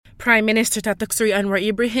Prime Minister Datuk Seri Anwar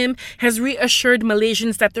Ibrahim has reassured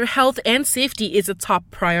Malaysians that their health and safety is a top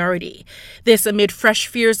priority. This amid fresh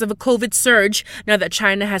fears of a COVID surge now that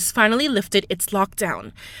China has finally lifted its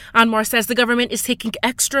lockdown. Anwar says the government is taking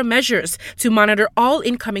extra measures to monitor all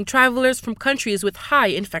incoming travellers from countries with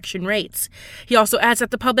high infection rates. He also adds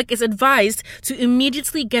that the public is advised to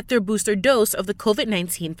immediately get their booster dose of the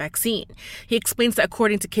COVID-19 vaccine. He explains that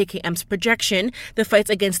according to KKM's projection, the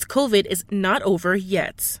fight against COVID is not over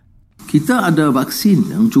yet. Kita ada vaksin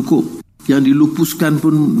yang cukup. Yang dilupuskan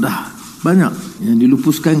pun dah banyak. Yang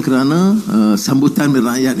dilupuskan kerana sambutan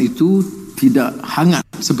rakyat itu tidak hangat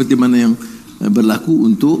seperti mana yang berlaku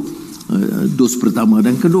untuk dos pertama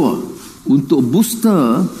dan kedua. Untuk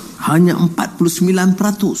booster hanya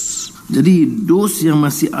 49%. Jadi dos yang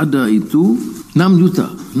masih ada itu 6 juta.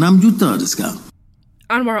 6 juta dah sekarang.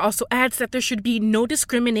 Anwar also adds that there should be no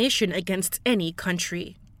discrimination against any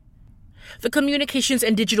country. The Communications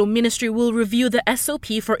and Digital Ministry will review the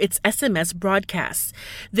SOP for its SMS broadcasts.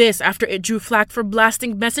 This after it drew flack for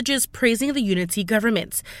blasting messages praising the unity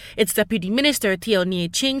government. Its Deputy Minister,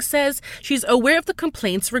 C19, says she's aware of the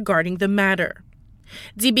complaints regarding the matter.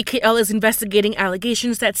 DBKL is investigating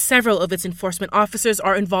allegations that several of its enforcement officers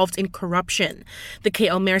are involved in corruption. The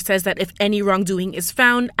KL Mayor says that if any wrongdoing is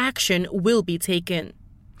found, action will be taken.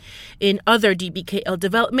 In other DBKL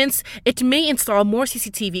developments, it may install more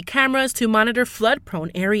CCTV cameras to monitor flood-prone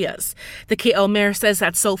areas. The KL Mayor says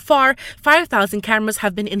that so far, 5,000 cameras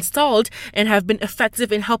have been installed and have been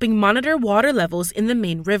effective in helping monitor water levels in the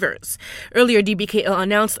main rivers. Earlier, DBKL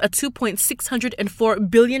announced a 2.604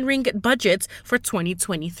 billion ringgit budget for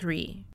 2023.